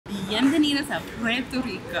Bienvenidos a Puerto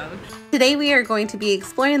Rico. Today we are going to be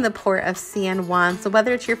exploring the port of San Juan. So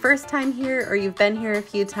whether it's your first time here or you've been here a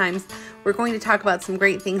few times, we're going to talk about some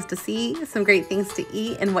great things to see, some great things to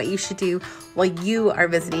eat, and what you should do while you are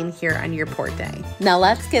visiting here on your port day. Now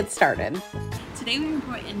let's get started. Today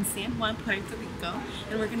we're in San Juan, Puerto Rico,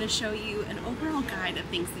 and we're going to show you an overall guide of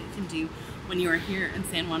things that you can do when you are here in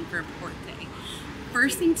San Juan for a port day.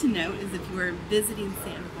 First thing to note is if you are visiting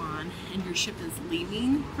San Juan and your ship is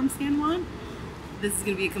leaving from San Juan, this is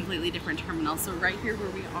going to be a completely different terminal. So right here where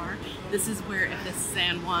we are, this is where if the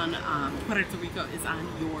San Juan, Puerto Rico is on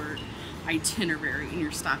your itinerary and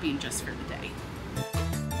you're stopping just for the day.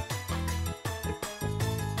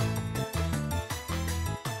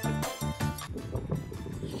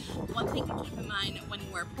 One thing to keep in mind when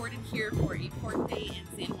you are ported here for a port day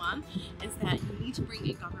in San Juan is that you need to bring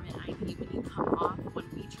a government ID when you come off. When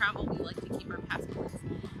we travel, we like to keep our passports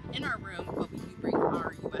in our room, but we do bring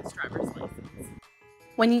our U.S. driver's license.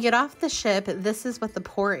 When you get off the ship, this is what the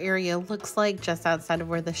port area looks like just outside of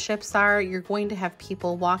where the ships are. You're going to have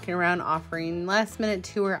people walking around offering last minute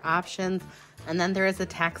tour options, and then there is a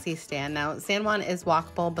taxi stand. Now, San Juan is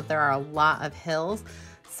walkable, but there are a lot of hills.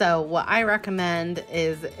 So what I recommend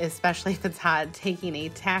is, especially if it's hot, taking a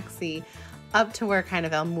taxi up to where kind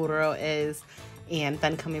of El Morro is and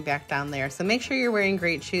then coming back down there. So make sure you're wearing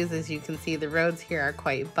great shoes. As you can see, the roads here are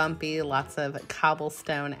quite bumpy, lots of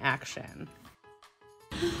cobblestone action.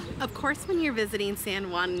 Of course, when you're visiting San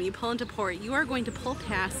Juan and you pull into port, you are going to pull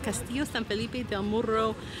past Castillo San Felipe del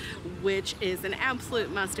Morro, which is an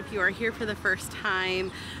absolute must if you are here for the first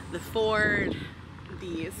time. The fort,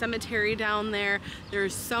 the cemetery down there,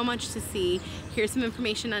 there's so much to see. Here's some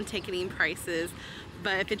information on ticketing prices.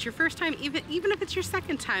 But if it's your first time, even if it's your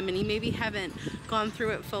second time and you maybe haven't gone through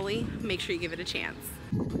it fully, make sure you give it a chance.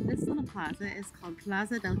 This little plaza is called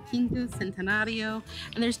Plaza del Quinto Centenario,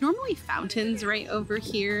 and there's normally fountains right over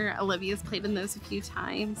here. Olivia's played in those a few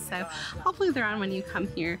times, so hopefully they're on when you come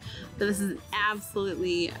here. But this is an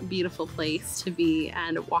absolutely beautiful place to be,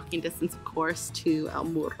 and walking distance, of course, to El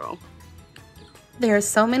Morro. There are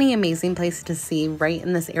so many amazing places to see right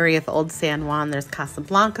in this area of Old San Juan. There's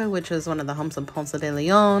Casablanca, which is one of the homes of Ponce de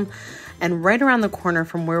Leon. And right around the corner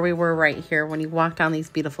from where we were right here, when you walk down these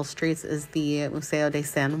beautiful streets, is the Museo de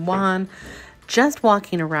San Juan. Just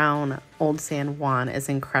walking around Old San Juan is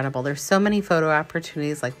incredible. There's so many photo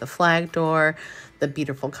opportunities like the flag door, the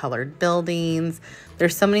beautiful colored buildings.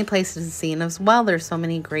 There's so many places to see, and as well, there's so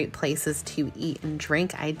many great places to eat and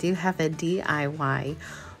drink. I do have a DIY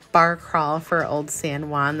bar crawl for Old San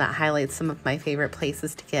Juan that highlights some of my favorite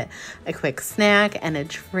places to get a quick snack and a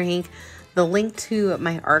drink. The link to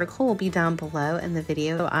my article will be down below in the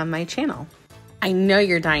video on my channel. I know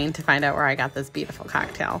you're dying to find out where I got this beautiful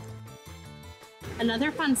cocktail.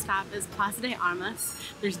 Another fun stop is Plaza de Armas.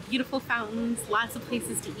 There's beautiful fountains, lots of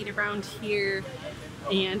places to eat around here,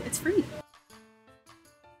 and it's free.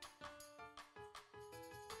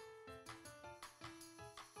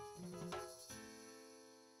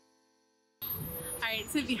 Alright,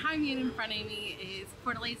 so behind me and in front of me is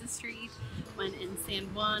Fortaleza Street. When in San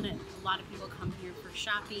Juan, a lot of people come here for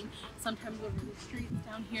shopping. Sometimes over the streets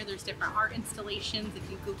down here, there's different art installations. If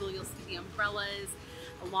you Google, you'll see the umbrellas,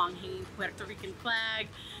 a long hanging Puerto Rican flag.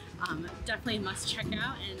 Definitely a must check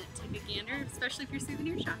out and take a gander, especially if you're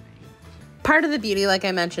souvenir shopping. Part of the beauty, like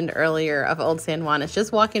I mentioned earlier, of Old San Juan is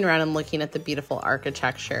just walking around and looking at the beautiful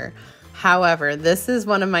architecture. However, this is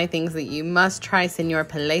one of my things that you must try, Señor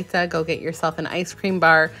Paleta. Go get yourself an ice cream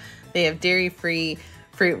bar. They have dairy-free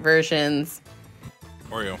fruit versions.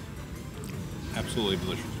 Oreo. Absolutely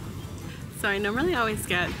delicious. So I normally always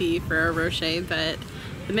get the Ferrero Rocher, but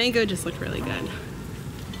the mango just looked really good.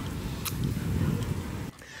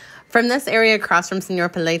 From this area across from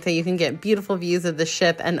Señor Paleta, you can get beautiful views of the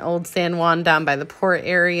ship and Old San Juan down by the port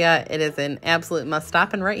area. It is an absolute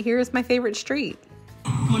must-stop, and right here is my favorite street.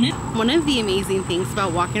 One of the amazing things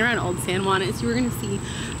about walking around Old San Juan is you're going to see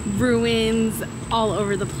ruins all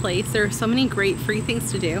over the place. There are so many great free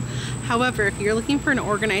things to do. However, if you're looking for an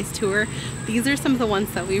organized tour, these are some of the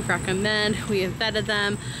ones that we recommend. We have vetted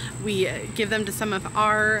them. We give them to some of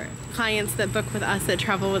our clients that book with us that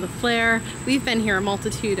travel with a flair. We've been here a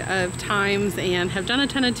multitude of times and have done a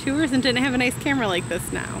ton of tours and didn't have a nice camera like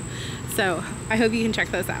this now. So I hope you can check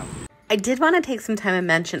those out. I did want to take some time and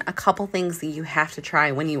mention a couple things that you have to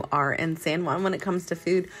try when you are in San Juan when it comes to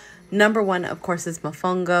food. Number one, of course, is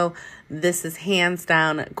mofongo. This is hands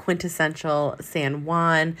down quintessential San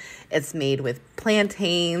Juan. It's made with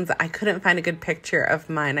plantains. I couldn't find a good picture of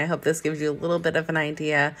mine. I hope this gives you a little bit of an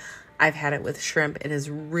idea. I've had it with shrimp. It is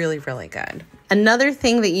really, really good. Another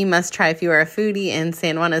thing that you must try if you are a foodie in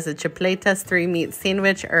San Juan is a chipletas 3-meat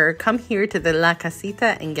sandwich, or come here to the La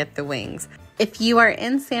Casita and get the wings. If you are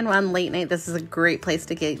in San Juan late night, this is a great place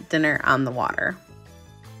to get dinner on the water.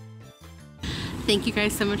 Thank you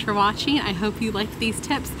guys so much for watching. I hope you liked these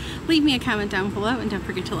tips. Leave me a comment down below and don't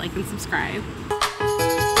forget to like and subscribe.